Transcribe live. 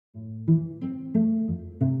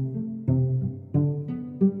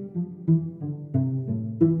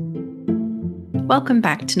Welcome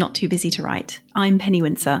back to Not Too Busy to Write. I'm Penny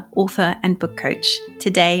Windsor, author and book coach.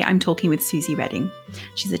 Today I'm talking with Susie Redding.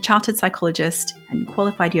 She's a chartered psychologist and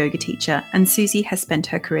qualified yoga teacher, and Susie has spent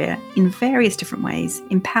her career in various different ways,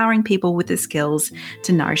 empowering people with the skills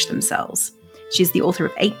to nourish themselves. She's the author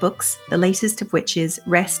of 8 books, the latest of which is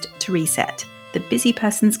Rest to Reset, The Busy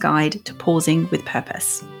Person's Guide to Pausing with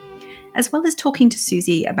Purpose. As well as talking to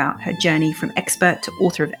Susie about her journey from expert to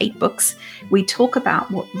author of 8 books, we talk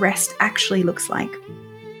about what rest actually looks like,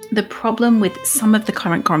 the problem with some of the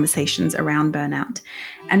current conversations around burnout,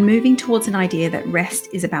 and moving towards an idea that rest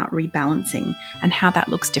is about rebalancing and how that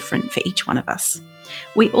looks different for each one of us.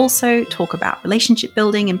 We also talk about relationship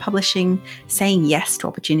building in publishing, saying yes to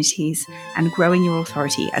opportunities, and growing your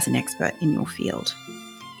authority as an expert in your field.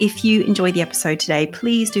 If you enjoyed the episode today,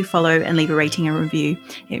 please do follow and leave a rating and review.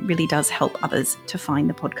 It really does help others to find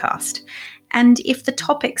the podcast. And if the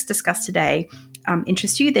topics discussed today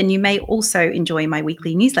interest you, then you may also enjoy my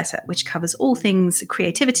weekly newsletter, which covers all things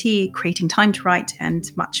creativity, creating time to write, and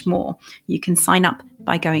much more. You can sign up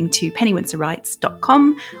by going to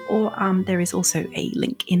pennywindsorwrites.com, or there is also a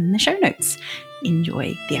link in the show notes.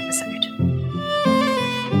 Enjoy the episode.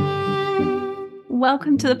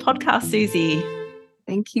 Welcome to the podcast, Susie.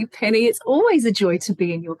 Thank you, Penny. It's always a joy to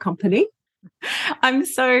be in your company. I'm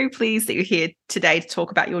so pleased that you're here today to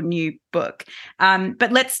talk about your new book.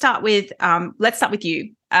 But let's start with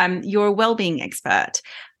you. You're a wellbeing expert.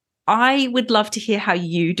 I would love to hear how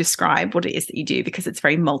you describe what it is that you do, because it's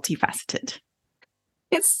very multifaceted.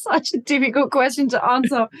 It's such a difficult question to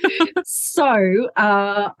answer.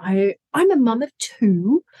 I'm a mum of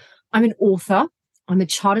 2. I'm an author. I'm a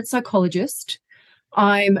chartered psychologist.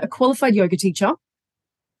 I'm a qualified yoga teacher.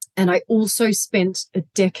 And I also spent a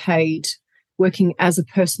decade working as a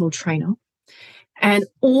personal trainer. And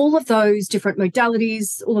all of those different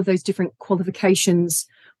modalities, all of those different qualifications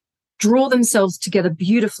draw themselves together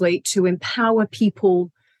beautifully to empower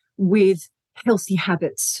people with healthy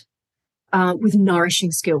habits, with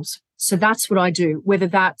nourishing skills. So that's what I do, whether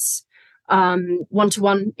that's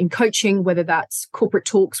one-to-one in coaching, whether that's corporate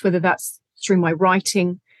talks, whether that's through my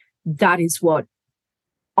writing. That is what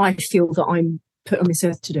I feel that I'm put on this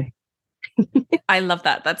earth to do. I love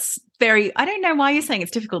that. That's very, I don't know why you're saying it's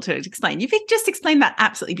difficult to explain. You've just explained that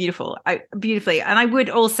absolutely beautifully. And I would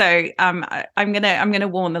also, I'm gonna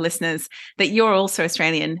warn the listeners that you're also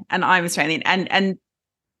Australian and I'm Australian. And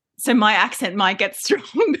so my accent might get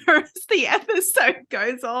stronger as the episode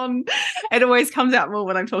goes on. It always comes out more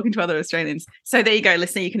when I'm talking to other Australians. So there you go,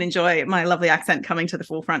 listener, you can enjoy my lovely accent coming to the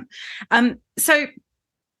forefront. So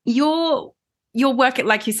your work,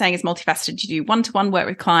 like you're saying, is multifaceted. You do one-to-one work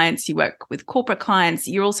with clients. You work with corporate clients.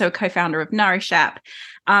 You're also a co-founder of Nourish App.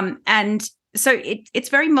 And so it's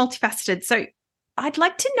very multifaceted. So I'd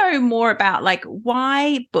like to know more about, like,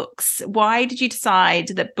 why books? Why did you decide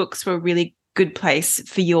that books were a really good place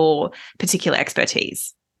for your particular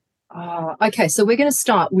expertise? Okay, so we're going to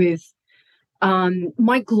start with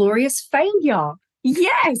my glorious failure.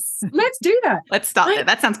 Yes, let's do that. Let's start there.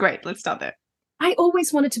 That sounds great. Let's start there. I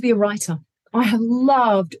always wanted to be a writer. I have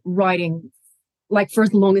loved writing, like, for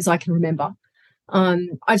as long as I can remember.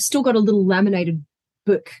 I've still got a little laminated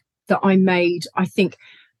book that I made, I think,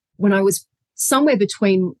 when I was somewhere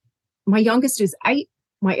between, my youngest is 8,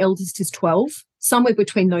 my eldest is 12, somewhere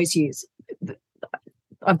between those years.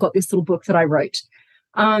 I've got this little book that I wrote.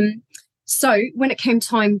 So when it came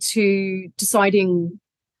time to deciding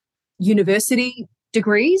university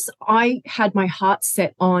degrees, I had my heart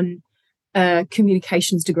set on a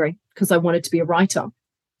communications degree because I wanted to be a writer.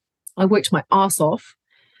 I worked my ass off.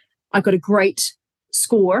 I got a great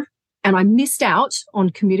score and I missed out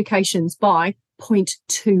on communications by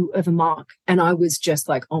 0.2 of a mark. And I was just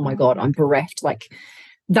like, oh my God, I'm bereft. Like,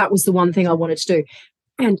 that was the one thing I wanted to do.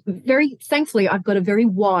 And very thankfully, I've got a very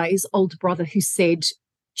wise older brother who said,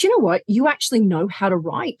 do you know what? You actually know how to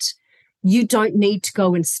write. You don't need to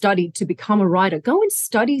go and study to become a writer. Go and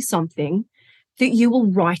study something that you will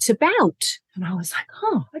write about. And I was like,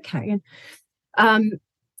 oh, okay. And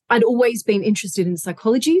I'd always been interested in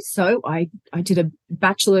psychology. So I did a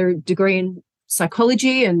bachelor degree in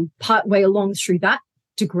psychology, and partway along through that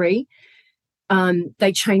degree,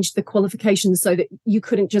 they changed the qualifications so that you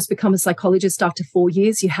couldn't just become a psychologist after 4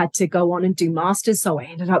 years. You had to go on and do masters. So I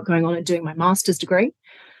ended up going on and doing my master's degree.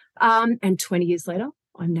 And 20 years later,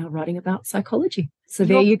 I'm now writing about psychology. So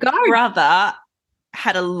there you go. Brother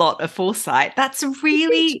had a lot of foresight. That's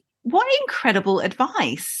really, what incredible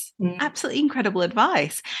advice. Absolutely incredible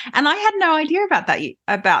advice. And I had no idea about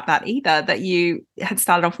that either, that you had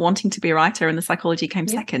started off wanting to be a writer and the psychology came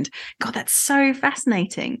second. God, that's so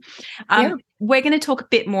fascinating. We're going to talk a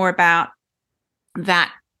bit more about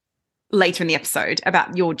that later in the episode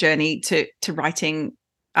about your journey to writing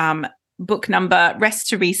book number Rest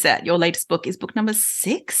to Reset. Your latest book is book number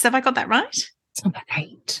 6. Have I got that right? It's number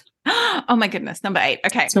 8. Oh my goodness, number 8.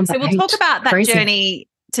 Okay, so we'll 8. talk about that Crazy. journey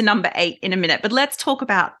to number 8 in a minute, but let's talk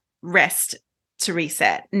about Rest to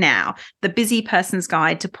Reset now. The busy person's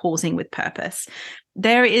guide to pausing with purpose.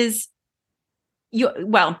 There is, you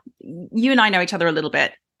and I know each other a little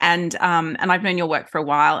bit, and I've known your work for a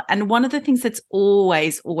while. And one of the things that's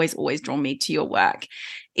always drawn me to your work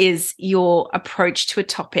is your approach to a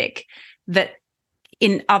topic that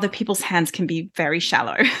in other people's hands can be very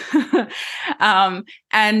shallow.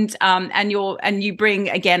 And you bring,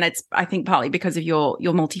 again, it's, I think, partly because of your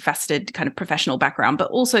multifaceted kind of professional background, but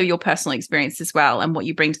also your personal experience as well and what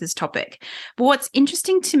you bring to this topic. But what's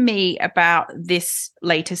interesting to me about this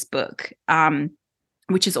latest book,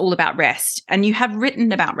 which is all about rest, and you have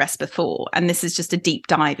written about rest before, and this is just a deep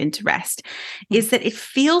dive into rest, is that it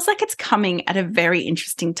feels like it's coming at a very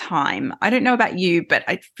interesting time. I don't know about you, but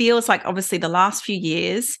it feels like obviously the last few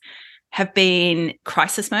years have been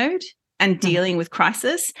crisis mode and dealing with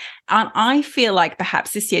crisis. And I feel like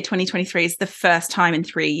perhaps this year, 2023, is the first time in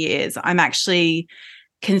 3 years I'm actually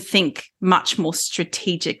can think much more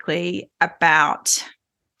strategically about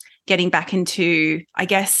getting back into, I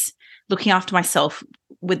guess, looking after myself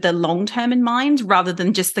with the long term in mind rather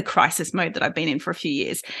than just the crisis mode that I've been in for a few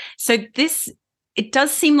years. So it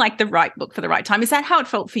does seem like the right book for the right time. Is that how it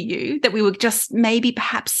felt for you, that we were just maybe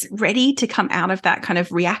perhaps ready to come out of that kind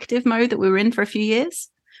of reactive mode that we were in for a few years?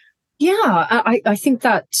 Yeah, I think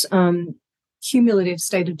that cumulative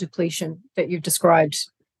state of depletion that you've described,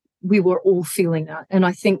 we were all feeling that. And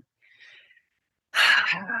I think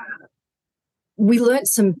we learned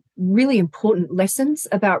some really important lessons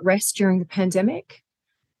about rest during the pandemic.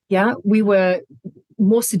 Yeah, we were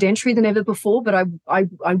more sedentary than ever before, but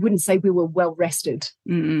I wouldn't say we were well rested.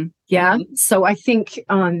 Mm-hmm. Yeah, so I think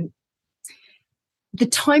the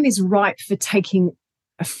time is ripe for taking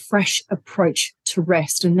a fresh approach to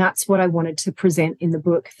rest, and that's what I wanted to present in the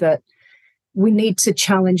book, that we need to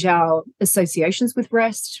challenge our associations with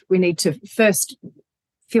rest. We need to first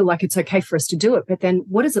feel like it's okay for us to do it, but then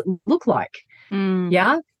what does it look like?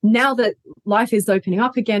 Yeah. Now that life is opening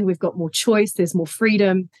up again, we've got more choice, there's more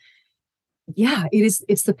freedom. Yeah,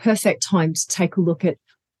 it's the perfect time to take a look at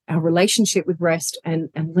our relationship with rest and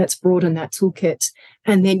let's broaden that toolkit.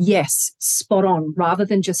 And then, yes, spot on, rather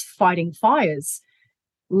than just fighting fires,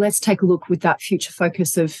 let's take a look with that future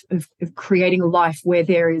focus of creating a life where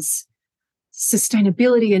there is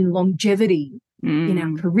sustainability and longevity in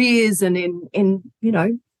our careers and in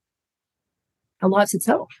our lives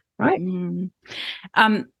itself. Right.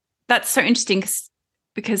 That's so interesting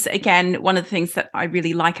because, again, one of the things that I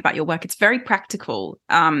really like about your work, it's very practical,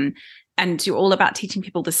 and you're all about teaching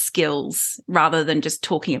people the skills rather than just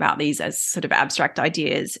talking about these as sort of abstract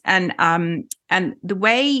ideas. And the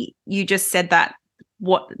way you just said that,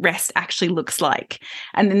 what rest actually looks like.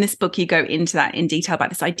 And in this book, you go into that in detail about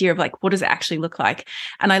this idea of like, what does it actually look like?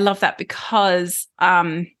 And I love that because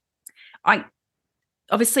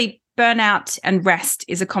obviously burnout and rest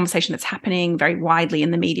is a conversation that's happening very widely in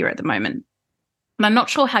the media at the moment. And I'm not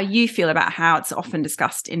sure how you feel about how it's often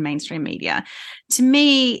discussed in mainstream media. To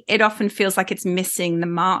me, it often feels like it's missing the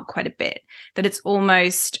mark quite a bit, that it's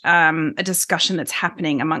almost a discussion that's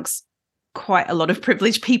happening amongst quite a lot of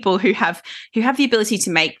privileged people who have the ability to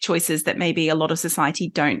make choices that maybe a lot of society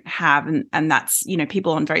don't have. And that's,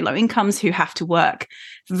 people on very low incomes who have to work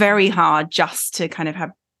very hard just to kind of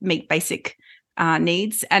meet basic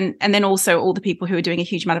needs, and then also all the people who are doing a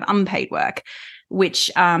huge amount of unpaid work, which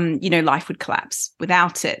life would collapse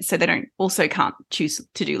without it. So they can't choose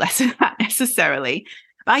to do less of that necessarily.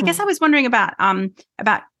 But I guess I was wondering about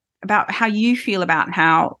how you feel about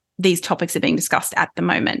how these topics are being discussed at the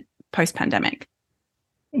moment post-pandemic.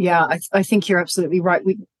 Yeah, I think you're absolutely right.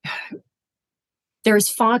 There is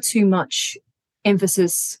far too much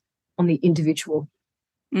emphasis on the individual.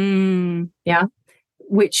 Yeah,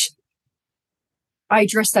 which I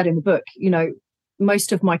address that in the book.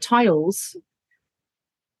 Most of my titles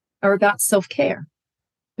are about self-care,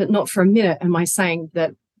 but not for a minute am I saying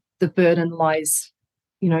that the burden lies,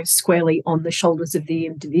 squarely on the shoulders of the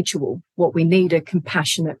individual. What we need are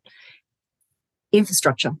compassionate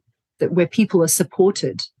infrastructure where people are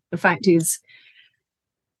supported. The fact is,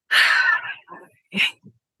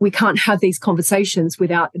 we can't have these conversations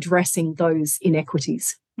without addressing those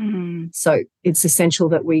inequities. So it's essential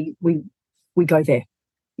that we go there.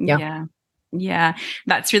 Yeah. Yeah,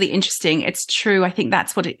 that's really interesting. It's true. I think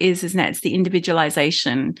that's what it is, isn't it? It's the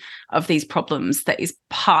individualization of these problems that is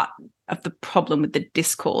part of the problem with the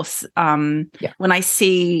discourse. When I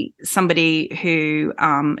see somebody who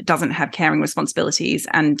doesn't have caring responsibilities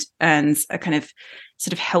and earns a kind of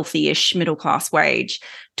sort of healthy-ish middle-class wage,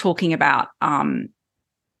 talking about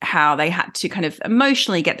how they had to kind of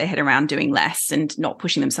emotionally get their head around doing less and not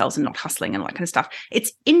pushing themselves and not hustling and all that kind of stuff.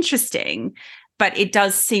 It's interesting, but it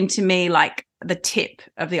does seem to me like the tip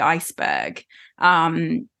of the iceberg,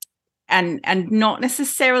 and not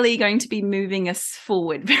necessarily going to be moving us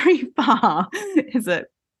forward very far, is it?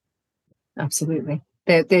 Absolutely.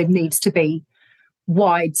 There needs to be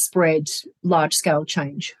widespread, large-scale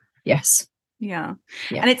change. Yes. Yeah.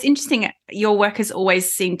 And it's interesting. Your work has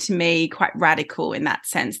always seemed to me quite radical in that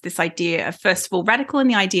sense. This idea of, first of all, radical in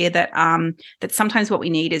the idea that that sometimes what we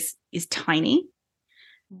need is tiny,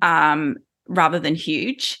 rather than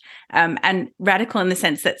huge, and radical in the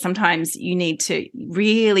sense that sometimes you need to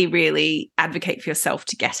really, really advocate for yourself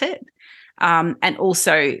to get it, and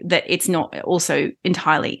also that it's not also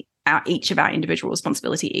entirely each of our individual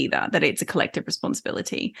responsibility either, that it's a collective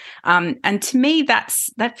responsibility. And to me, that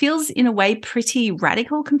feels in a way pretty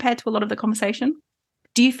radical compared to a lot of the conversation.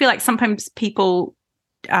 Do you feel like sometimes people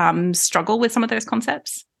struggle with some of those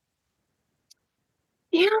concepts?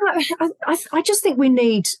 Yeah, I just think we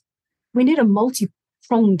need a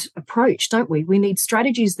multi-pronged approach, don't we? We need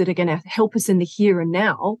strategies that are going to help us in the here and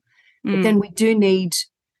now, but then we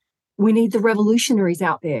need the revolutionaries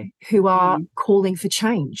out there who are calling for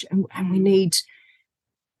change, and we need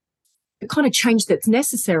the kind of change that's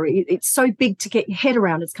necessary. It's so big to get your head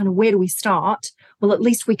around. It's kind of, where do we start? Well, at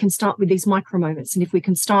least we can start with these micro moments, and if we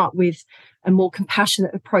can start with a more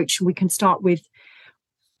compassionate approach, we can start with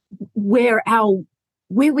where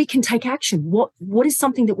we can take action. What is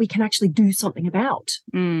something that we can actually do something about?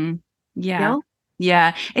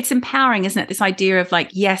 Yeah. It's empowering, isn't it? This idea of like,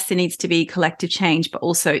 yes, there needs to be collective change, but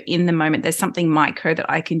also in the moment, there's something micro that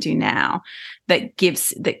I can do now that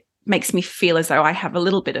makes me feel as though I have a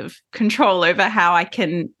little bit of control over how I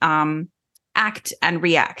can act and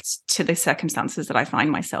react to the circumstances that I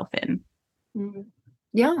find myself in.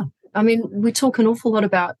 Yeah. I mean, we talk an awful lot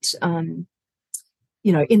about, in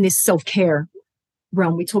this self-care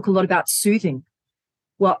realm, we talk a lot about soothing.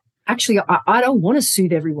 Well, actually, I don't want to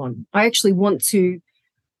soothe everyone. I actually want to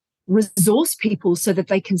resource people so that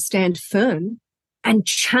they can stand firm and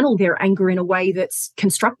channel their anger in a way that's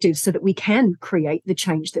constructive so that we can create the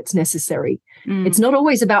change that's necessary. It's not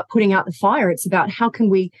always about putting out the fire. It's about how can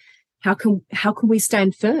we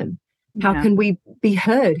stand firm? How can we be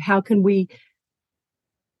heard? How can we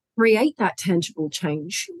create that tangible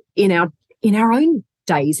change in our own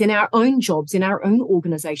days, in our own jobs, in our own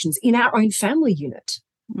organizations, in our own family unit?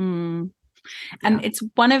 And it's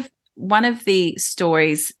one of the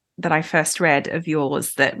stories that I first read of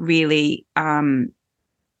yours that really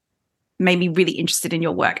made me really interested in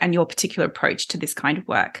your work and your particular approach to this kind of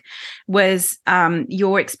work was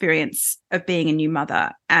your experience of being a new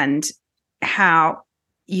mother, and how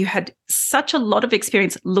you had such a lot of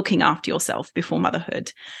experience looking after yourself before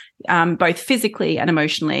motherhood, both physically and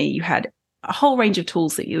emotionally. You had a whole range of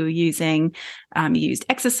tools that you were using. You used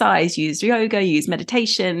exercise, you used yoga, you used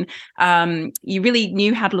meditation. You really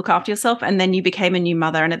knew how to look after yourself. And then you became a new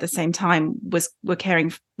mother, and at the same time was caring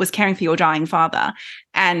for your dying father.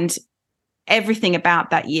 And everything about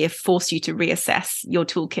that year forced you to reassess your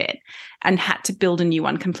toolkit and had to build a new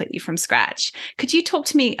one completely from scratch. Could you talk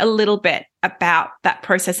to me a little bit about that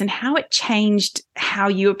process and how it changed how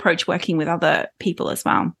you approach working with other people as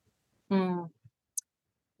well?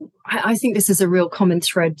 I think this is a real common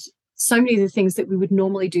thread. So many of the things that we would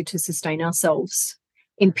normally do to sustain ourselves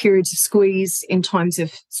in periods of squeeze, in times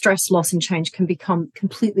of stress, loss, and change, can become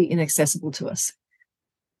completely inaccessible to us.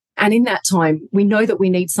 And in that time, we know that we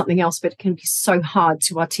need something else, but it can be so hard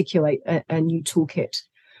to articulate a new toolkit.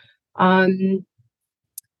 I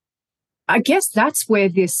guess that's where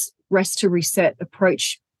this rest to reset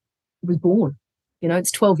approach was born.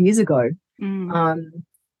 It's 12 years ago.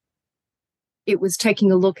 It was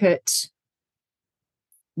taking a look at,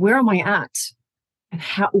 where am I at, and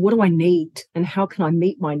what do I need, and how can I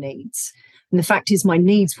meet my needs? And the fact is, my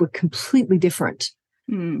needs were completely different.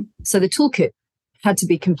 So the toolkit had to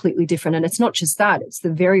be completely different. And it's not just that, it's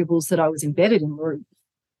the variables that I was embedded in were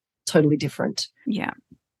totally different. Yeah.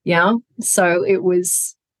 So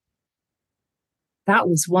that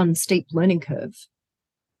was one steep learning curve.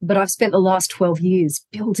 But I've spent the last 12 years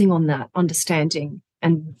building on that understanding,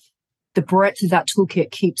 and the breadth of that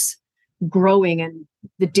toolkit keeps growing, and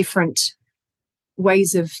the different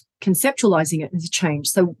ways of conceptualizing it has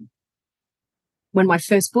changed. So when my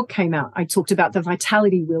first book came out, I talked about the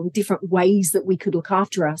vitality wheel, different ways that we could look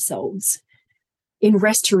after ourselves. In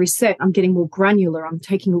Rest to Reset, I'm getting more granular. I'm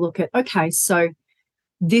taking a look at, okay, so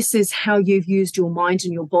this is how you've used your mind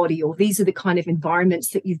and your body, or these are the kind of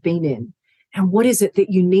environments that you've been in. And what is it that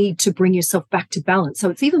you need to bring yourself back to balance? So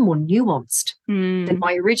it's even more nuanced than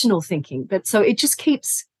my original thinking. But so it just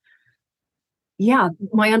keeps,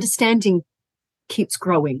 my understanding keeps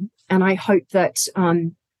growing. And I hope that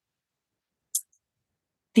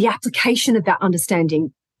the application of that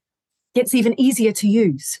understanding gets even easier to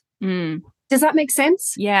use. Does that make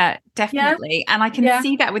sense? Yeah, definitely. Yeah. And I can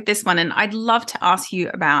see that with this one. And I'd love to ask you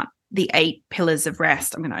about the 8 pillars of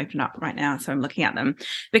rest. I'm going to open up right now, so I'm looking at them.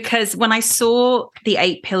 Because when I saw the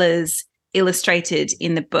 8 pillars illustrated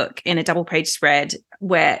in the book in a double-page spread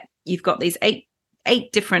where you've got these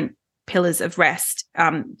eight different pillars of rest,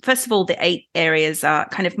 first of all, the 8 areas are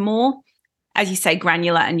kind of more, as you say,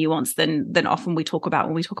 granular and nuanced than often we talk about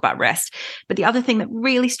when we talk about rest. But the other thing that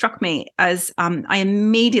really struck me as I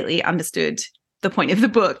immediately understood the point of the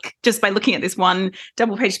book just by looking at this one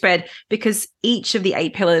double-page spread, because each of the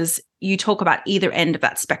 8 pillars, you talk about either end of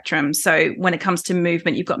that spectrum. So when it comes to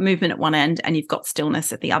movement, you've got movement at one end and you've got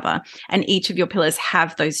stillness at the other. And each of your pillars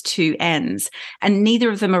have those 2 ends. And neither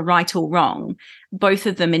of them are right or wrong. Both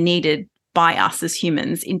of them are needed by us as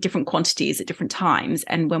humans in different quantities at different times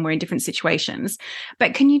and when we're in different situations.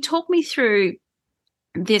 But can you talk me through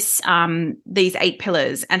this these 8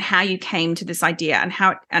 pillars and how you came to this idea and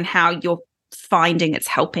how you're finding it's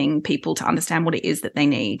helping people to understand what it is that they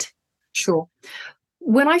need? Sure.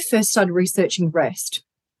 When I first started researching rest,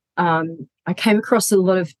 I came across a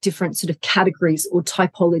lot of different sort of categories or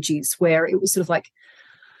typologies where it was sort of like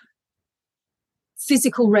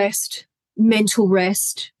physical rest, mental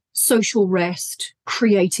rest, social rest,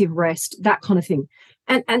 creative rest, that kind of thing.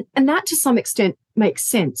 And that to some extent makes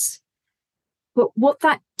sense. But what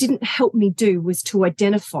that didn't help me do was to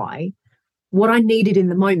identify what I needed in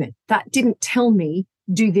the moment. That didn't tell me,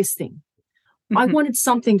 do this thing. I wanted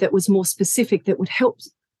something that was more specific that would help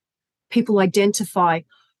people identify,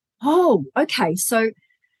 oh, okay, so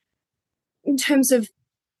in terms of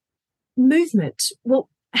movement, well,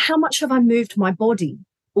 how much have I moved my body?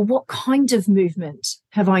 Or what kind of movement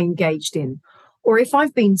have I engaged in? Or if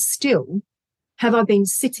I've been still, have I been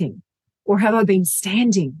sitting? Or have I been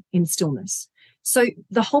standing in stillness? So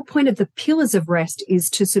the whole point of the pillars of rest is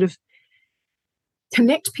to sort of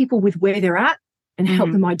connect people with where they're at and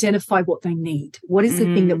help them identify what they need. What is the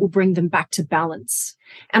thing that will bring them back to balance?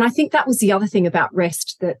 And I think that was the other thing about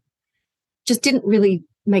rest that just didn't really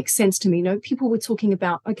make sense to me. You know, people were talking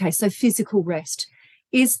about, okay, so physical rest.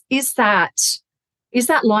 Is that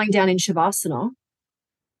lying down in Shavasana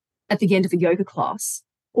at the end of a yoga class?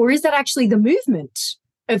 Or is that actually the movement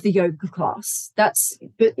of the yoga class? But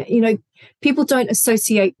you know, people don't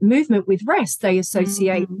associate movement with rest. They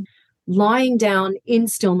associate lying down in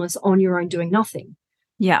stillness on your own doing nothing.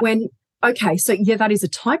 Yeah. Okay, so yeah, that is a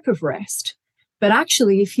type of rest. But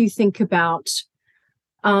actually, if you think about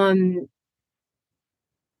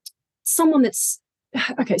someone that's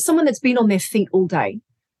been on their feet all day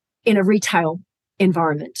in a retail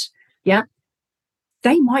environment,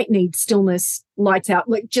 they might need stillness, lights out,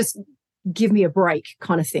 like just give me a break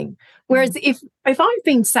kind of thing. Whereas if I've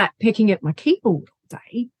been sat picking at my keyboard all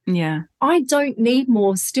day, I don't need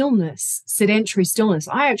more stillness, sedentary stillness.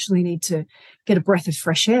 I actually need to get a breath of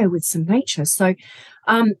fresh air with some nature. So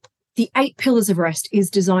the 8 pillars of rest is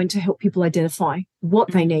designed to help people identify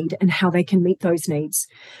what they need and how they can meet those needs.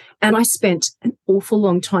 And I spent an awful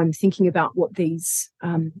long time thinking about what these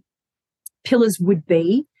pillars would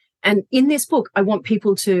be. And in this book, I want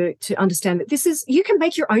people to understand that you can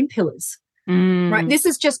make your own pillars, right? These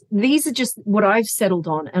are just what I've settled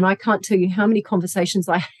on. And I can't tell you how many conversations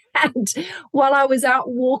I had while I was out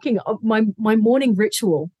walking. My morning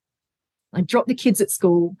ritual, I'd drop the kids at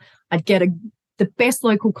school. I'd get the best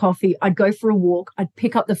local coffee. I'd go for a walk. I'd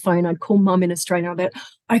pick up the phone. I'd call mum in Australia. I'd be like,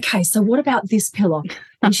 okay, so what about this pillar?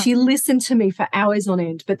 And she listened to me for hours on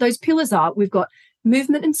end. But those pillars are, we've got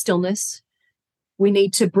movement and stillness. We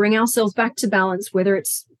need to bring ourselves back to balance, whether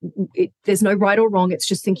there's no right or wrong. It's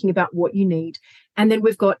just thinking about what you need. And then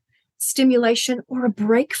we've got stimulation or a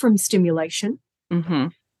break from stimulation.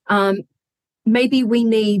 Maybe we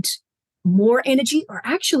need more energy, or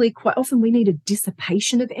actually quite often we need a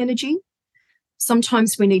dissipation of energy.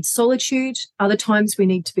 Sometimes we need solitude. Other times we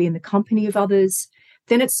need to be in the company of others.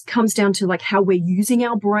 Then it comes down to like how we're using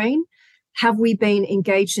our brain. Have we been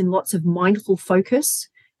engaged in lots of mindful focus?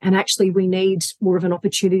 And actually we need more of an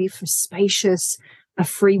opportunity for spacious, a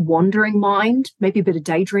free wandering mind, maybe a bit of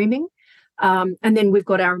daydreaming. And then we've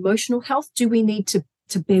got our emotional health. Do we need to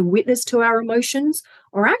to bear witness to our emotions,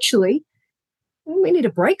 or actually we need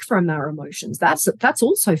a break from our emotions. That's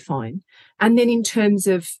also fine. And then in terms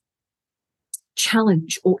of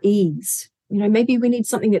challenge or ease, maybe we need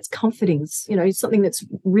something that's comforting, something that's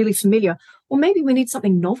really familiar, or maybe we need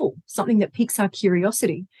something novel, something that piques our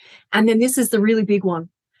curiosity. And then this is the really big one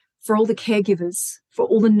for all the caregivers, for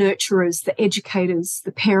all the nurturers, the educators,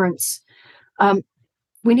 the parents.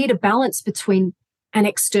 We need a balance between an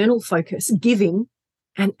external focus, giving,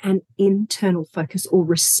 and an internal focus or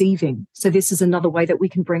receiving. So this is another way that we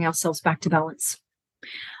can bring ourselves back to balance.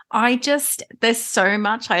 There's so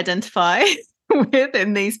much I identify with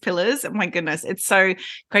in these pillars. Oh my goodness, it's so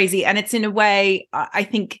crazy. And it's in a way, I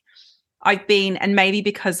think I've been, and maybe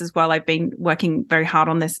because as well, I've been working very hard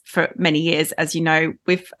on this for many years, as you know,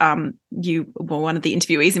 with you were one of the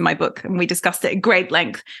interviewees in my book, and we discussed it at great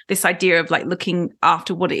length, this idea of like looking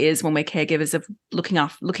after what it is when we're caregivers, of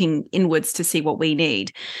looking inwards to see what we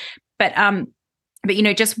need. But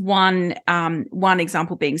just one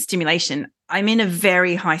example being stimulation. I'm in a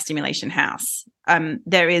very high stimulation house.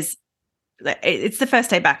 It's the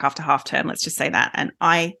first day back after half term, let's just say that, and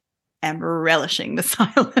I am relishing the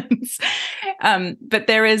silence. But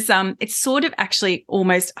there is, it's sort of actually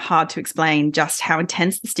almost hard to explain just how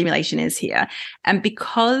intense the stimulation is here. And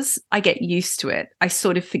because I get used to it, I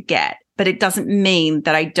sort of forget, but it doesn't mean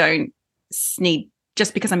that I don't need,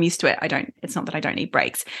 just because I'm used to it, it's not that I don't need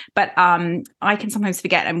breaks, but I can sometimes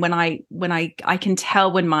forget. And when I can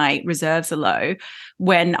tell when my reserves are low,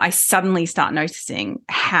 when I suddenly start noticing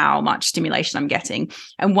how much stimulation I'm getting.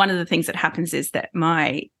 And one of the things that happens is that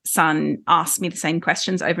my son asks me the same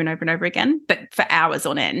questions over and over and over again, but for hours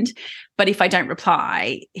on end. But if I don't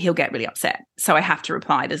reply, he'll get really upset. So I have to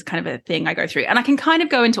reply. There's kind of a thing I go through, and I can kind of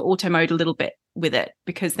go into auto mode a little bit with it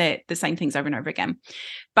because they're the same things over and over again.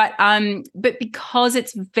 But because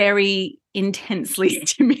it's very intensely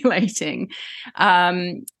stimulating,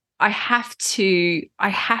 I have to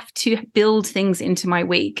build things into my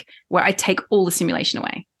week where I take all the stimulation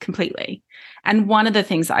away completely. And one of the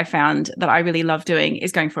things that I found that I really love doing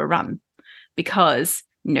is going for a run, because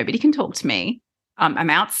nobody can talk to me.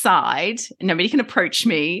 I'm outside. Nobody can approach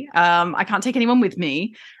me. I can't take anyone with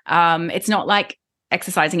me. It's not like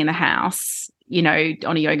exercising in the house, on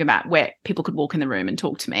a yoga mat where people could walk in the room and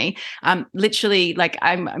talk to me. Literally, like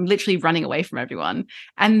I'm literally running away from everyone.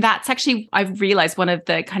 And that's actually, I've realized, one of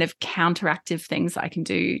the kind of counteractive things that I can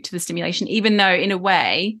do to the stimulation, even though in a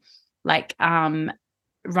way, like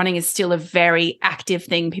running is still a very active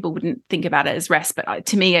thing. People wouldn't think about it as rest, but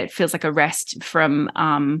to me, it feels like a rest from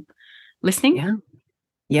listening.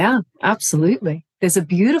 Yeah, absolutely. There's a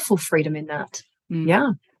beautiful freedom in that.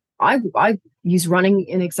 Yeah. I use running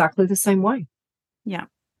in exactly the same way. Yeah.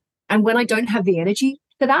 And when I don't have the energy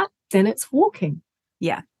for that, then it's walking.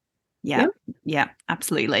 Yeah,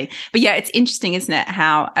 absolutely. But yeah, it's interesting, isn't it?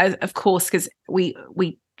 How, of course, because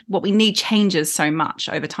what we need changes so much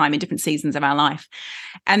over time in different seasons of our life.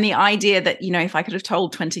 And the idea that, if I could have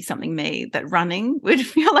told 20-something me that running would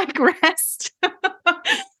feel like rest,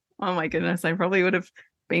 oh my goodness, I probably would have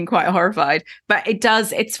been quite horrified. But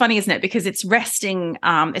it's funny, isn't it? Because it's resting,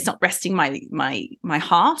 it's not resting my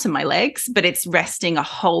heart and my legs, but it's resting a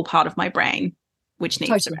whole part of my brain, which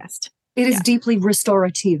needs to rest. It is deeply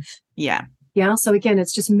restorative. Yeah. Yeah. So again,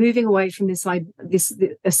 it's just moving away from this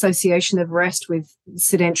association of rest with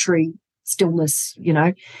sedentary stillness.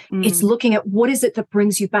 It's looking at what is it that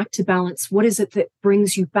brings you back to balance? What is it that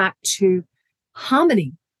brings you back to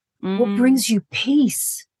harmony? What brings you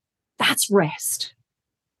peace? That's rest.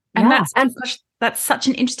 And that's such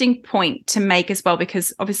an interesting point to make as well,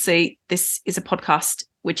 because obviously this is a podcast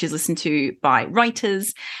which is listened to by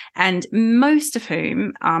writers, and most of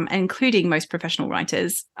whom, including most professional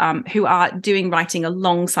writers, who are doing writing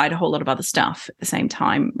alongside a whole lot of other stuff at the same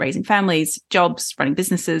time, raising families, jobs, running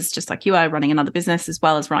businesses, just like you are running another business as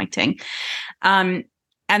well as writing. And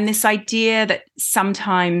this idea that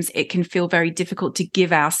sometimes it can feel very difficult to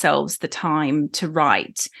give ourselves the time to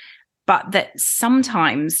write, but that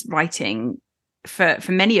sometimes writing for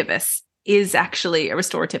many of us is actually a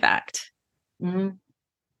restorative act.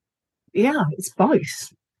 Yeah, it's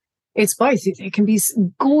both. It's both. It can be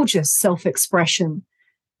gorgeous self-expression.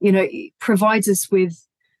 It provides us with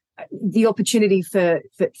the opportunity for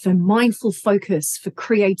mindful focus, for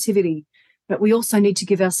creativity, but we also need to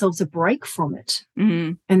give ourselves a break from it.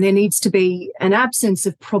 And there needs to be an absence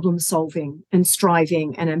of problem solving and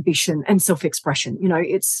striving and ambition and self-expression.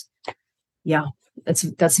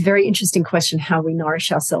 That's a very interesting question, how we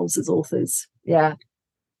nourish ourselves as authors. Yeah.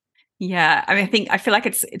 Yeah. I mean, I feel like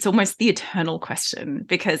it's almost the eternal question,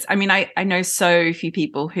 because I know so few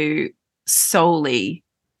people who solely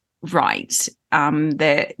write.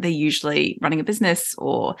 They're usually running a business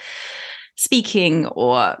or speaking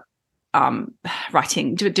or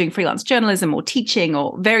writing, doing freelance journalism or teaching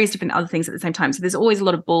or various different other things at the same time. So there's always a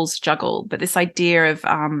lot of balls to juggle. But this idea of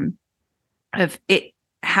it,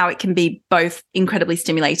 how it can be both incredibly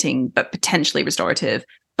stimulating but potentially restorative,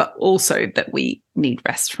 but also that we need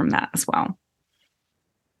rest from that as well.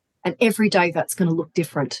 And every day that's going to look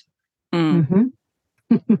different.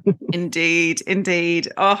 Indeed.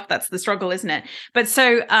 Oh, that's the struggle, isn't it? But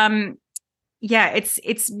so,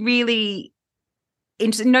 it's really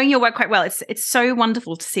interesting. Knowing your work quite well, it's so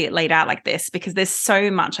wonderful to see it laid out like this, because there's so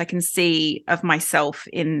much I can see of myself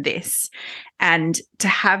in this, and to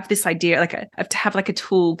have this idea to have a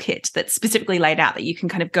toolkit that's specifically laid out that you can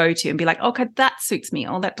kind of go to and be like, okay, that suits me,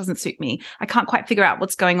 or that doesn't suit me. I can't quite figure out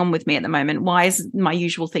what's going on with me at the moment. Why is my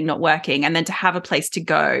usual thing not working? And then to have a place to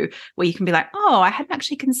go where you can be like, oh, I hadn't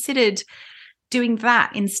actually considered doing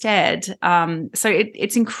that instead. So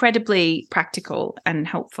it's incredibly practical and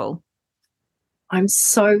helpful. I'm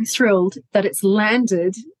so thrilled that it's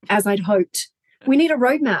landed as I'd hoped. We need a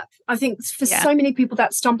roadmap. I think for so many people,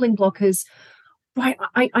 that stumbling block is, right,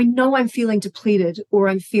 I know I'm feeling depleted, or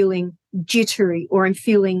I'm feeling jittery, or I'm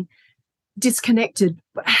feeling disconnected.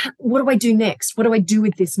 But what do I do next? What do I do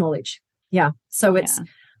with this knowledge? Yeah. So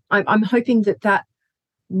I'm hoping that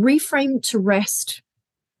reframe to rest,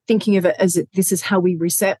 thinking of it as this is how we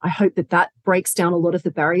reset. I hope that breaks down a lot of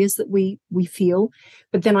the barriers that we feel.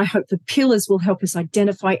 But then I hope the pillars will help us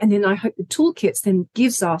identify. And then I hope the toolkits then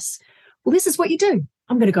gives us, well, this is what you do.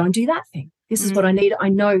 I'm going to go and do that thing. This is what I need. I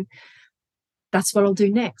know that's what I'll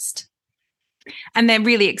do next. And they're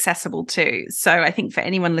really accessible too. So I think for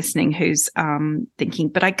anyone listening who's thinking,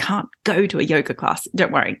 but I can't go to a yoga class,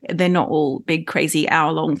 don't worry. They're not all big, crazy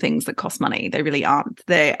hour-long things that cost money. They really aren't.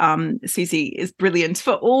 Susie is brilliant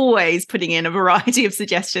for always putting in a variety of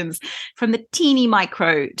suggestions, from the teeny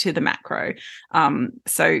micro to the macro.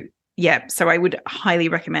 So I would highly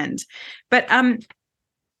recommend. But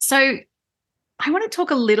so I want to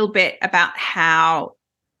talk a little bit about how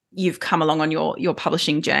you've come along on your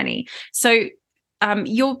publishing journey. So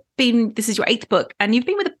this is your 8th book, and you've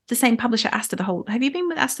been with the same publisher, have you been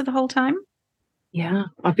with Asta the whole time? Yeah,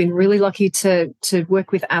 I've been really lucky to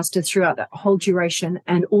work with Asta throughout that whole duration,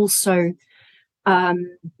 and also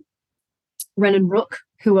Ren and Rook,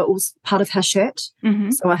 who are also part of Hachette.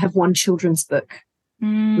 So I have one children's book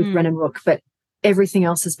with Ren and Rook, but everything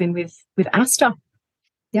else has been with Asta.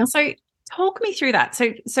 Yeah. So talk me through that.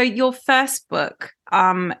 So your first book,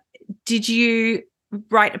 did you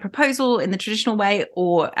write a proposal in the traditional way,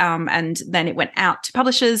 or and then it went out to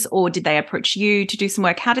publishers, or did they approach you to do some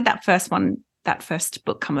work? How did that first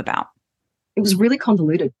book come about? It was really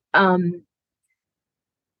convoluted.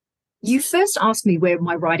 You first asked me where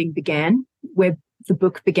my writing began, where the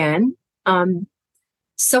book began.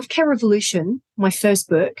 Self-Care Revolution, my first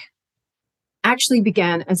book, actually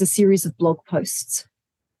began as a series of blog posts,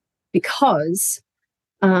 because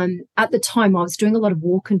at the time I was doing a lot of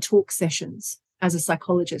walk and talk sessions as a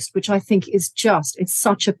psychologist, which I think is it's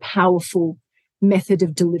such a powerful method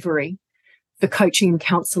of delivery for coaching and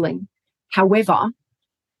counseling. However,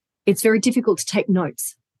 it's very difficult to take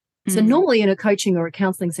notes. So normally in a coaching or a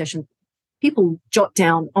counseling session, people jot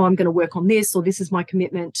down, oh, I'm going to work on this, or this is my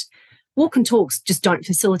commitment. Walk and talks just don't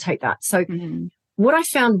facilitate that. So what I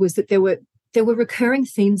found was that there were recurring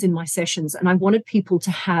themes in my sessions, and I wanted people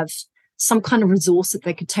to have some kind of resource that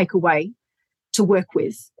they could take away to work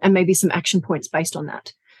with, and maybe some action points based on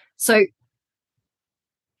that. So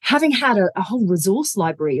having had a whole resource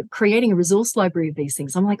library, of creating a resource library of these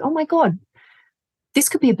things, I'm like, oh my God, this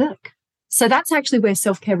could be a book. So that's actually where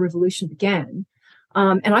Self-Care Revolution began.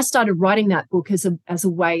 And I started writing that book as a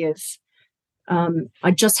way of,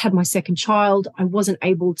 I just had my second child. I wasn't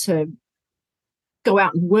able to go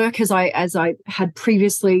out and work as I had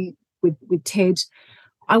previously with Ted.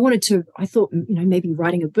 I thought, maybe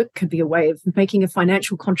writing a book could be a way of making a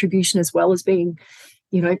financial contribution, as well as being,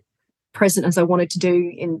 present as I wanted to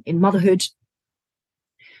do in motherhood.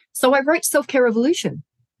 So I wrote Self-Care Revolution.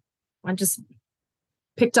 I just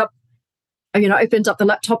opened up the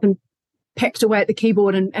laptop and pecked away at the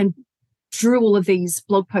keyboard and drew all of these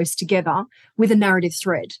blog posts together with a narrative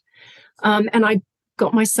thread. And I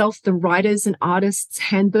got myself the Writers and Artists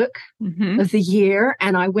Handbook of the year,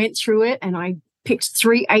 and I went through it, and I picked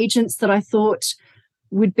 3 agents that I thought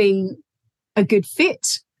would be a good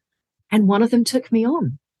fit, and one of them took me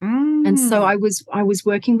on. And so I was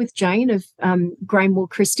working with Jane of Graham Moore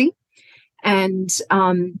Christie, and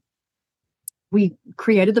we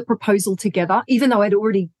created the proposal together. Even though I'd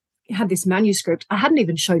already had this manuscript, I hadn't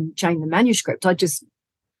even shown Jane the manuscript. I'd just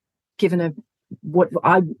given her what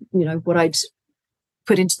I'd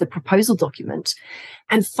put into the proposal document.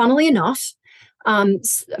 And funnily enough, a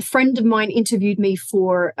friend of mine interviewed me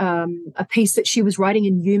for a piece that she was writing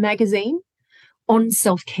in You magazine on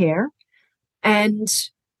self-care. And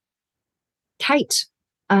Kate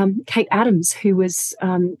Adams, who was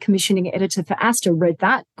commissioning editor for Asta, read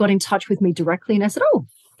that, got in touch with me directly, and I said, oh,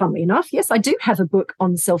 funnily enough, yes, I do have a book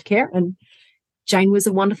on self-care. And Jane was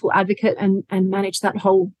a wonderful advocate and managed that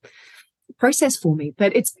whole process for me.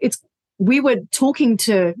 But we were talking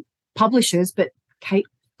to publishers, but Kate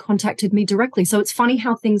contacted me directly. So it's funny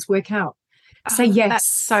how things work out. Say yes.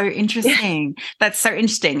 That's so interesting. That's so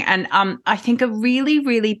interesting. And I think a really,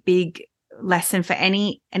 really big lesson for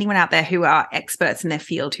anyone out there who are experts in their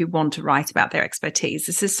field, who want to write about their expertise.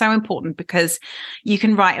 This is so important, because you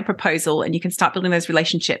can write a proposal and you can start building those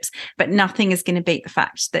relationships, but nothing is going to beat the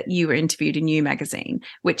fact that you were interviewed in You magazine,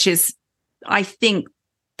 which is, I think,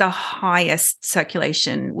 the highest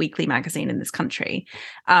circulation weekly magazine in this country.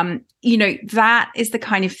 That is the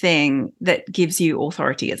kind of thing that gives you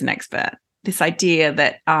authority as an expert. This idea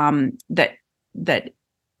that that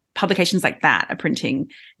publications like that are printing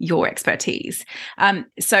your expertise. And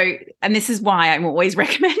this is why I'm always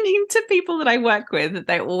recommending to people that I work with that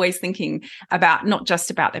they're always thinking about not just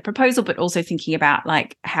about their proposal, but also thinking about,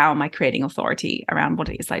 like, how am I creating authority around what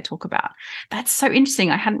it is I talk about? That's so interesting.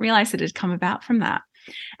 I hadn't realized it had come about from that.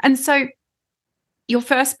 And so your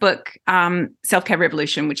first book, Self-Care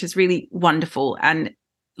Revolution, which is really wonderful. And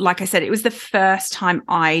like I said, it was the first time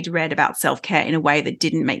I'd read about self-care in a way that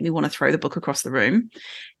didn't make me want to throw the book across the room.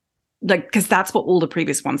 Like, because that's what all the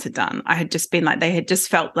previous ones had done. I had just been like, they had just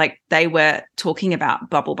felt like they were talking about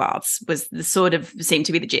bubble baths, was the sort of seemed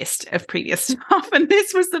to be the gist of previous stuff. And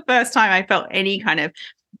this was the first time I felt any kind of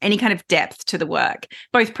depth to the work,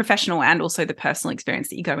 both professional and also the personal experience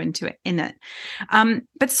that you go into it in it.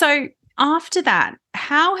 But so after that,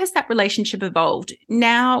 how has that relationship evolved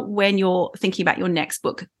now when you're thinking about your next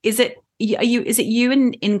book? Is it you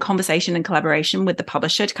in conversation and collaboration with the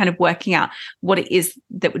publisher to kind of working out what it is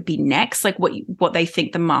that would be next, like what they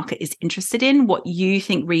think the market is interested in, what you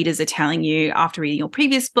think readers are telling you after reading your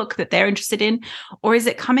previous book that they're interested in? Or is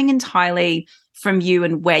it coming entirely from you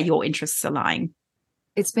and where your interests are lying?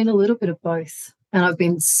 It's been a little bit of both. And I've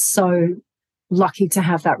been so lucky to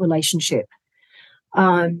have that relationship.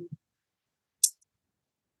 So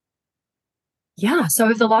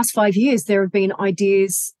over the last 5 years, there have been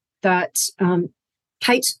ideas that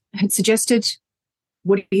Kate had suggested.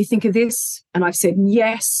 What do you think of this? And I've said,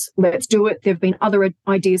 yes, let's do it. There have been other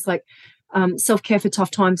ideas like Self-Care for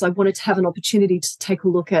Tough Times. I wanted to have an opportunity to take a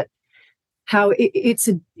look at how it's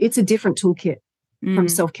a different toolkit from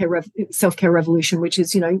Self-Care Revolution, which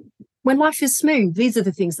is, when life is smooth, these are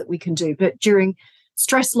the things that we can do. But during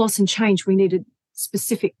stress, loss, and change, we need a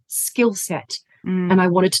specific skill set. And I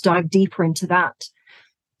wanted to dive deeper into that.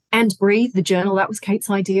 And Breathe, the journal, that was Kate's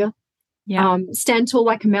idea. Yeah. Stand Tall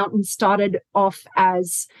Like a Mountain started off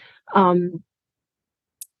as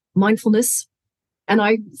mindfulness. And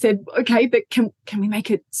I said, okay, but can we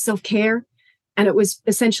make it self-care? And it was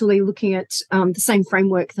essentially looking at the same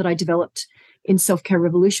framework that I developed in Self-Care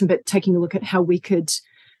Revolution, but taking a look at how we could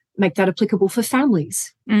make that applicable for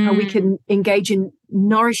families, how we can engage in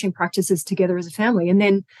nourishing practices together as a family. And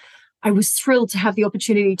then I was thrilled to have the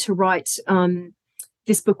opportunity to write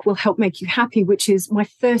This Book Will Help Make You Happy, which is my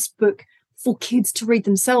first book for kids to read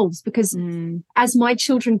themselves, because as my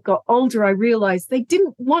children got older, I realized they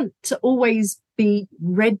didn't want to always be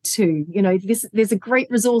read to. There's a great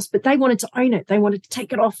resource, but they wanted to own it. They wanted to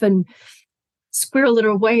take it off and squirrel it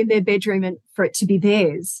away in their bedroom and for it to be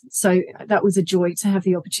theirs. So that was a joy to have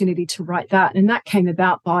the opportunity to write that. And that came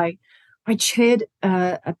about by, I chaired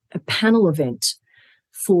a panel event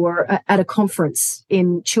at a conference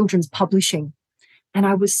in children's publishing. And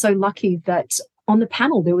I was so lucky that on the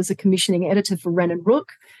panel, there was a commissioning editor for Wren and Rook.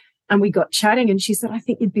 And we got chatting and she said, I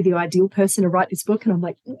think you'd be the ideal person to write this book. And I'm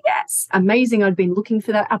like, yes, amazing. I'd been looking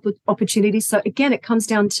for that opportunity. So again, it comes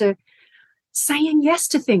down to saying yes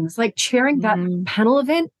to things, like chairing that panel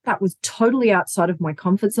event. That was totally outside of my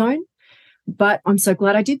comfort zone. But I'm so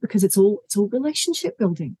glad I did, because it's all relationship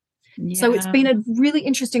building. Yeah. So it's been a really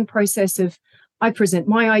interesting process of, I present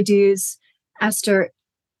my ideas. Asta,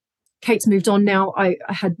 Kate's moved on now.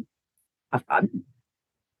 I've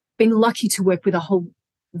been lucky to work with a whole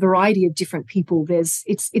variety of different people.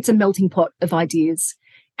 It's a melting pot of ideas,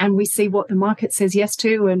 and we see what the market says yes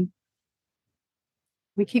to, and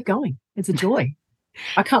we keep going. It's a joy.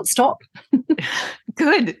 I can't stop.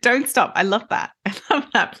 Good. Don't stop. I love that. I love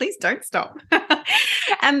that. Please don't stop.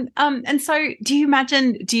 And so do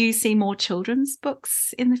you see more children's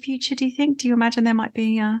books in the future, do you think? Do you imagine there might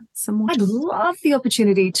be some more? I'd love the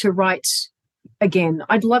opportunity to write again.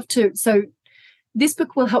 I'd love to. So this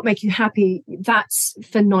book will help make you happy. That's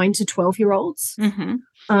for 9 to 12-year-olds.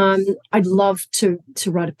 I'd love to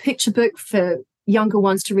write a picture book for younger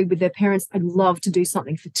ones to read with their parents. I'd love to do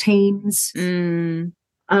something for teens.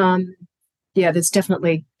 Yeah, there's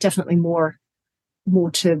definitely more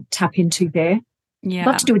to tap into there. Yeah. I'd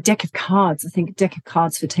love to do a deck of cards. I think a deck of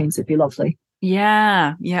cards for teens would be lovely.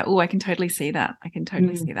 Yeah. Oh, I can totally see that.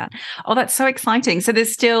 See that. Oh, that's so exciting. So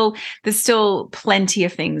there's still plenty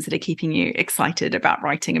of things that are keeping you excited about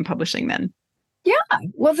writing and publishing then. Yeah.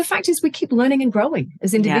 Well, the fact is we keep learning and growing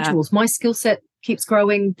as individuals. Yeah. My skill set keeps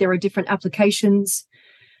growing. There are different applications.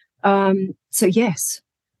 So yes,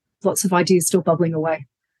 lots of ideas still bubbling away.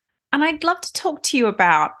 And I'd love to talk to you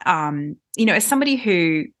about, as somebody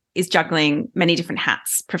who is juggling many different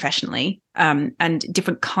hats professionally, and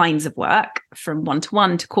different kinds of work, from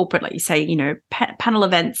one-to-one to corporate, like you say, panel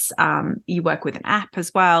events, you work with an app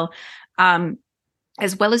as well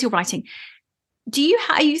as your writing.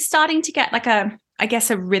 Are you starting to get like a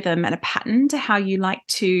rhythm and a pattern to how you like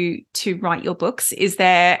to write your books? Is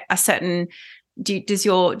there a certain, does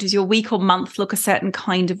your week or month look a certain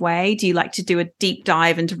kind of way? Do you like to do a deep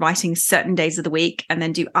dive into writing certain days of the week and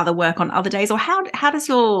then do other work on other days? Or how does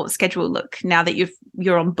your schedule look now that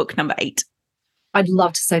you're on book number 8? I'd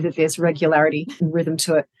love to say that there's regularity and rhythm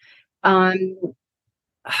to it.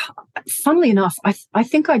 Funnily enough, I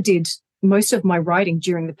think I did most of my writing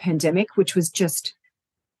during the pandemic, which was just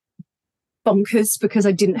bonkers because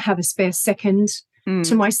I didn't have a spare second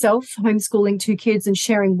to myself, homeschooling 2 kids and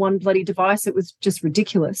sharing one bloody device. It was just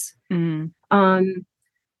ridiculous. I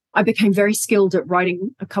became very skilled at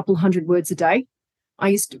writing a couple hundred words a day. I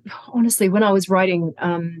used to, honestly, when I was writing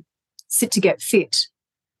Sit to Get Fit,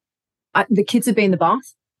 the kids would be in the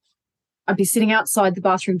bath. I'd be sitting outside the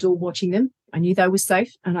bathroom door watching them. I knew they were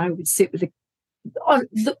safe, and I would sit with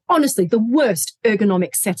honestly, the worst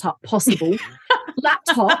ergonomic setup possible,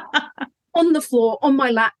 laptop on the floor, on my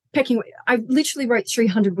lap, pecking. I literally wrote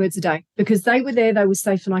 300 words a day because they were there, they were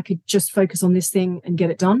safe, and I could just focus on this thing and get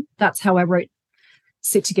it done. That's how I wrote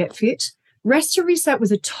Sit to Get Fit. Rest to Reset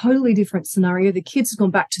was a totally different scenario. The kids had gone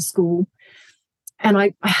back to school, and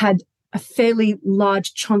I had a fairly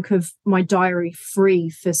large chunk of my diary free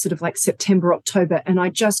for sort of like September, October, and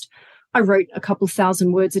I wrote a couple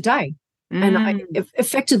thousand words a day. And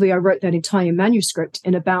effectively I wrote that entire manuscript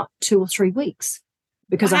in about 2 or 3 weeks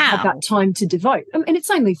because I had that time to devote. And it's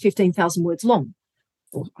only 15,000 words long,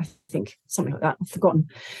 or I think something like that. I've forgotten.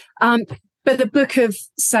 But the book of,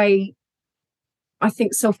 say, I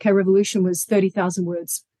think Self-Care Revolution was 30,000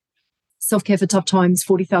 words. Self-Care for Tough Times,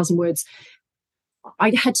 40,000 words.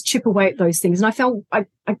 I had to chip away at those things. And I felt, I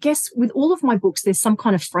guess with all of my books, there's some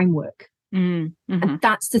kind of framework. And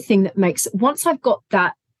that's the thing that makes it. Once I've got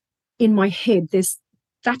that in my head,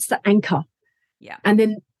 that's the anchor. Yeah. And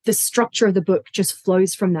then the structure of the book just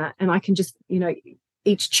flows from that. And I can just,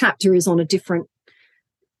 each chapter is on a different,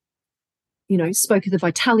 spoke of the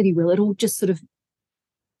vitality wheel. It all just sort of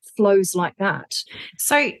flows like that.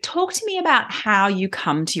 So talk to me about how you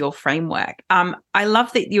come to your framework. I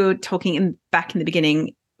love that you were talking back in the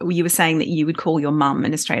beginning, you were saying that you would call your mum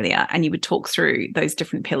in Australia and you would talk through those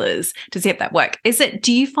different pillars to see if that worked.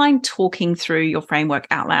 Do you find talking through your framework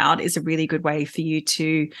out loud is a really good way for you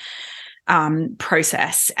to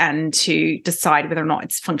process and to decide whether or not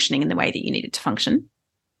it's functioning in the way that you need it to function?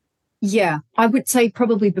 Yeah, I would say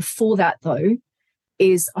probably before that, though,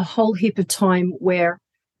 is a whole heap of time where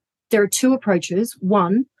there are 2 approaches.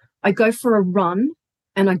 One, I go for a run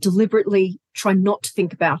and I deliberately try not to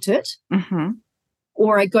think about it.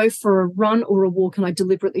 Or I go for a run or a walk and I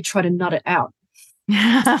deliberately try to nut it out.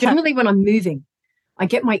 Generally when I'm moving, I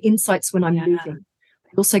get my insights when I'm moving.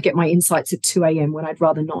 I also get my insights at 2 a.m. when I'd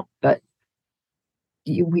rather not, but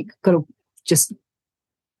we got to just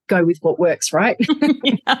go with what works, right?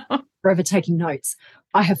 Forever taking notes.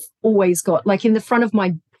 I have always got, like in the front of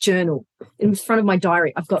my journal, in front of my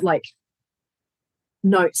diary, I've got like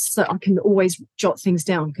notes so I can always jot things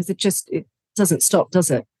down because it doesn't stop, does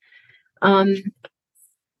it?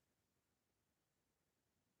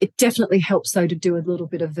 It definitely helps, though, to do a little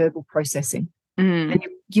bit of verbal processing. And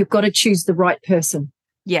you've got to choose the right person.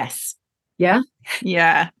 Yes. Yeah?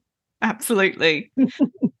 Yeah, absolutely.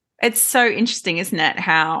 It's so interesting, isn't it,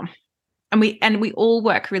 how and we all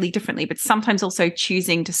work really differently, but sometimes also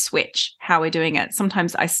choosing to switch how we're doing it.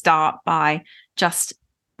 Sometimes I start by just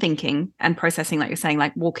thinking and processing, like you're saying,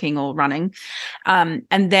 like walking or running. And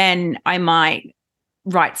then I might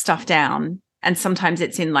write stuff down, and sometimes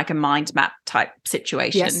it's in like a mind map type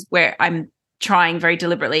situation Yes. where I'm trying very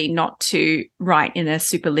deliberately not to write in a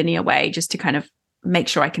super linear way, just to kind of make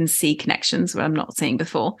sure I can see connections where I'm not seeing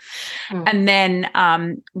before. And then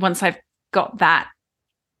once I've got that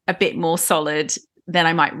a bit more solid, then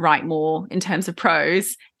I might write more in terms of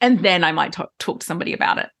prose, and then I might talk to somebody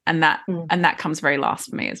about it, and that comes very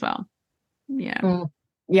last for me as well. Yeah.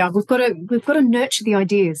 Yeah, we've got to nurture the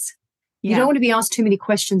ideas. You don't want to be asked too many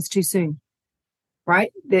questions too soon,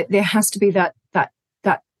 right? There has to be that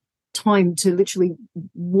time to literally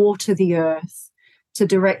water the earth, to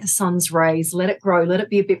direct the sun's rays, let it grow, let it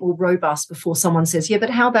be a bit more robust before someone says, yeah, but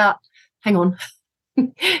how about, hang on.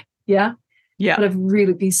 Yeah. Yeah. Got to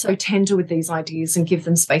really be so tender with these ideas and give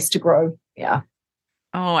them space to grow. Yeah.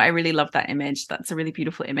 Oh, I really love that image. That's a really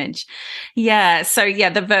beautiful image. Yeah. So yeah,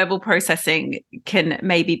 the verbal processing can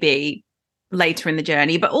maybe be later in the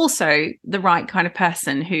journey, but also the right kind of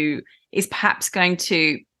person who is perhaps going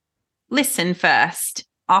to listen first,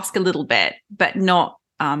 ask a little bit, but not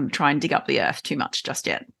try and dig up the earth too much just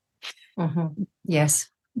yet. Mm-hmm. Yes.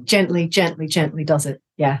 Gently does it.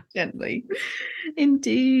 Yeah. Gently.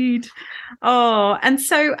 Indeed. Oh, and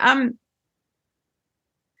so I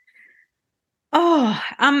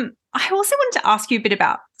also wanted to ask you a bit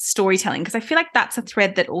about storytelling, because I feel like that's a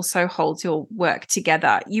thread that also holds your work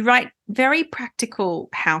together. You write very practical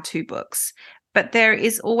how-to books, but there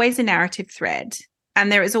is always a narrative thread, and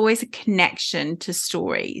there is always a connection to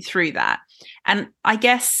story through that. And I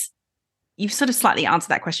guess you've sort of slightly answered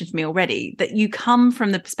that question for me already, that you come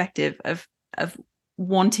from the perspective of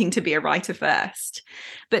wanting to be a writer first.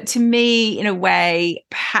 But to me, in a way,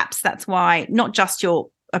 perhaps that's why not just your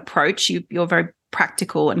approach, your very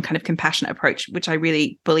practical and kind of compassionate approach, which I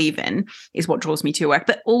really believe in, is what draws me to your work,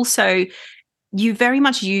 but also you very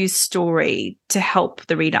much use story to help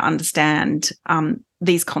the reader understand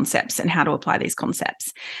these concepts and how to apply these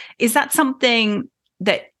concepts. Is that something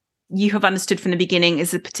that you have understood from the beginning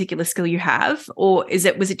as a particular skill you have, or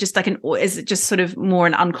was it just sort of more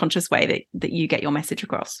an unconscious way that you get your message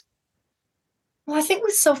across? Well, I think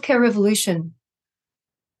with Self-Care Revolution,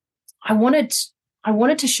 I wanted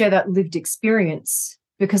to share that lived experience,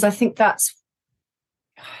 because I think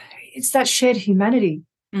it's that shared humanity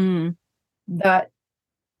that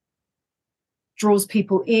draws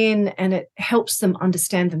people in, and it helps them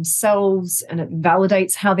understand themselves, and it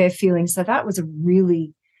validates how they're feeling. So that was a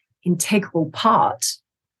really integral part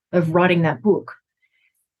of writing that book.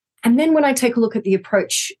 And then when I take a look at the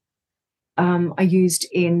approach I used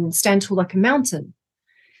in Stand Tall Like a Mountain,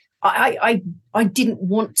 I didn't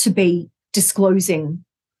want to be disclosing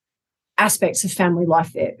aspects of family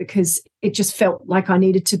life there, because it just felt like I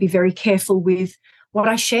needed to be very careful with what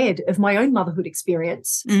I shared of my own motherhood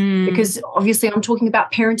experience, because obviously I'm talking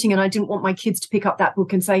about parenting, and I didn't want my kids to pick up that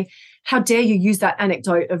book and say, how dare you use that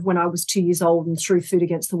anecdote of when I was 2 years old and threw food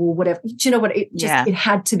against the wall, whatever. Do you know what? It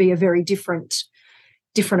had to be a very different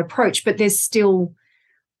approach, but there's still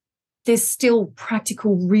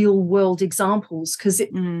practical real world examples, because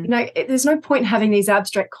there's no point having these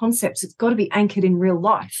abstract concepts. It's got to be anchored in real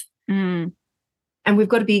life. And we've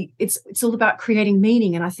got to be, it's all about creating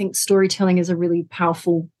meaning. And I think storytelling is a really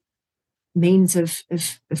powerful means of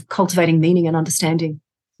cultivating meaning and understanding.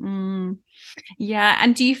 Yeah.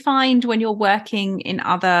 And do you find when you're working in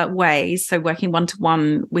other ways, so working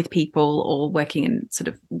one-to-one with people or working in sort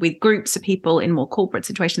of with groups of people in more corporate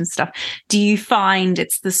situations and stuff, do you find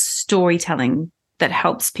it's the storytelling that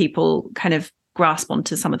helps people kind of grasp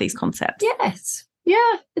onto some of these concepts? Yes.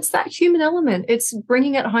 Yeah, it's that human element. It's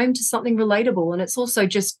bringing it home to something relatable. And it's also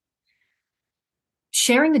just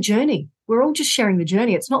sharing the journey. We're all just sharing the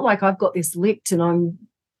journey. It's not like I've got this licked and I'm,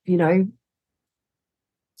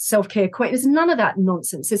 self-care queen. There's none of that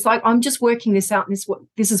nonsense. It's like I'm just working this out, and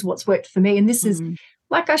this is what's worked for me. And this is,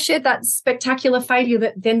 like I shared that spectacular failure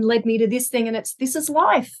that then led me to this thing, and this is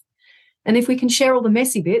life. And if we can share all the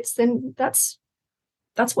messy bits, then that's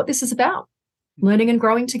what this is about, learning and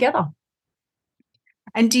growing together.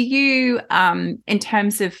 And do you, in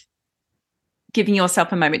terms of giving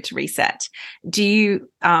yourself a moment to reset, do you,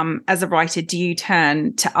 as a writer, do you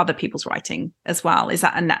turn to other people's writing as well? Is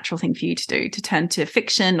that a natural thing for you to do, to turn to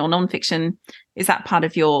fiction or nonfiction? Is that part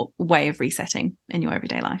of your way of resetting in your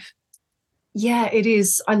everyday life? Yeah, it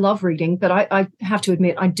is. I love reading, but I have to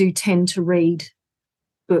admit, I do tend to read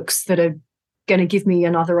books that are going to give me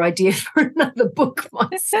another idea for another book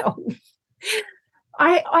myself.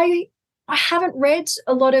 I haven't read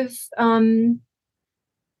a lot of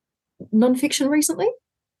nonfiction recently.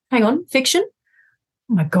 Hang on, fiction?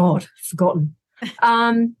 Oh my God, forgotten.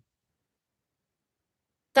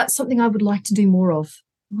 That's something I would like to do more of.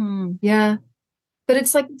 Yeah. But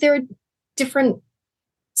it's like there are different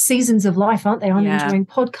seasons of life, aren't they? I'm enjoying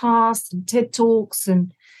podcasts and TED Talks,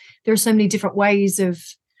 and there are so many different ways of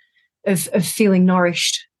feeling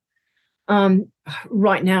nourished.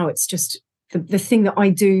 Right now, it's just the thing that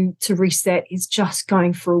I do to reset is just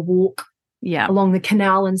going for a walk along the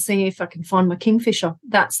canal and seeing if I can find my kingfisher.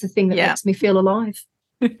 That's the thing that makes me feel alive.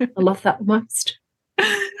 I love that the most.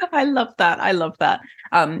 I love that.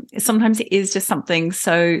 Sometimes it is just something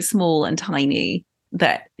so small and tiny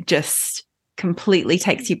that just completely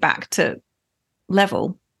takes you back to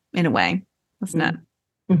level in a way, doesn't it?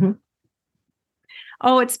 Mm-hmm.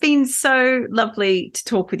 Oh, it's been so lovely to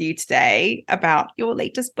talk with you today about your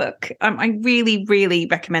latest book. I really, really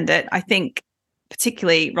recommend it. I think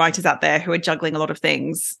particularly writers out there who are juggling a lot of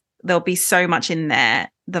things, there'll be so much in there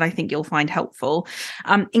that I think you'll find helpful,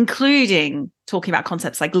 including talking about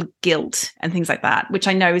concepts like guilt and things like that, which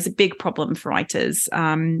I know is a big problem for writers,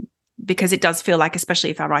 because it does feel like, especially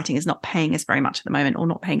if our writing is not paying us very much at the moment or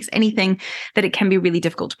not paying us anything, that it can be really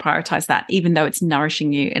difficult to prioritize that, even though it's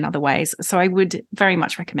nourishing you in other ways. So I would very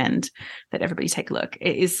much recommend that everybody take a look.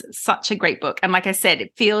 It is such a great book. And like I said,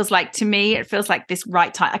 it feels like this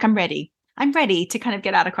right time. Like I'm ready to kind of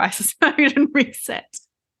get out of crisis mode and reset.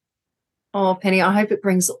 Oh, Penny, I hope it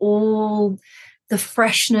brings all the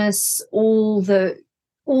freshness, all the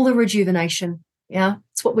rejuvenation. Yeah,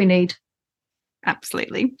 it's what we need.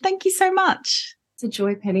 Absolutely. Thank you so much. It's a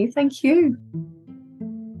joy, Penny. Thank you.